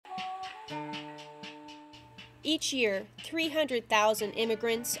Each year, 300,000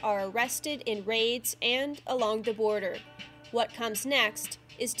 immigrants are arrested in raids and along the border. What comes next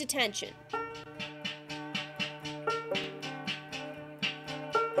is detention.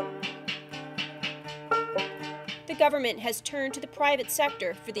 The government has turned to the private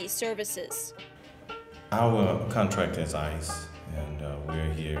sector for these services. Our contract is ICE, and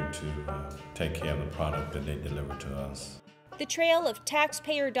we're here to take care of the product that they deliver to us. The trail of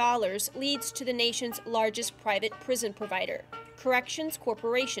taxpayer dollars leads to the nation's largest private prison provider, Corrections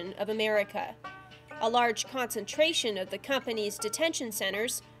Corporation of America. A large concentration of the company's detention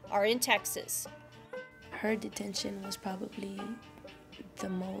centers are in Texas. Her detention was probably the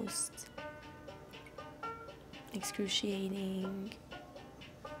most excruciating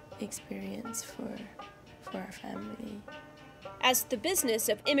experience for our family. As the business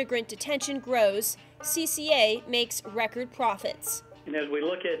of immigrant detention grows, CCA makes record profits. And as we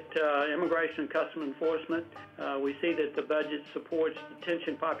look at Immigration and Customs Enforcement, we see that the budget supports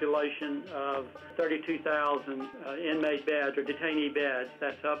detention population of 32,000 inmate beds or detainee beds.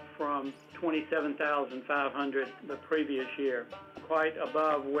 That's up from 27,500 the previous year, quite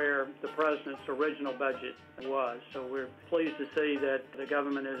above where the President's original budget was. So we're pleased to see that the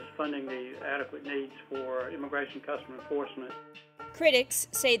government is funding the adequate needs for Immigration and Customs Enforcement. Critics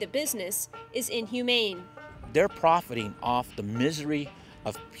say the business is inhumane. They're profiting off the misery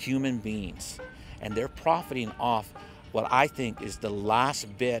of human beings, and they're profiting off what I think is the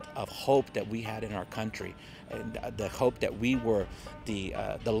last bit of hope that we had in our country, and the hope that we were the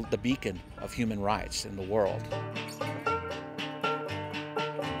beacon of human rights in the world.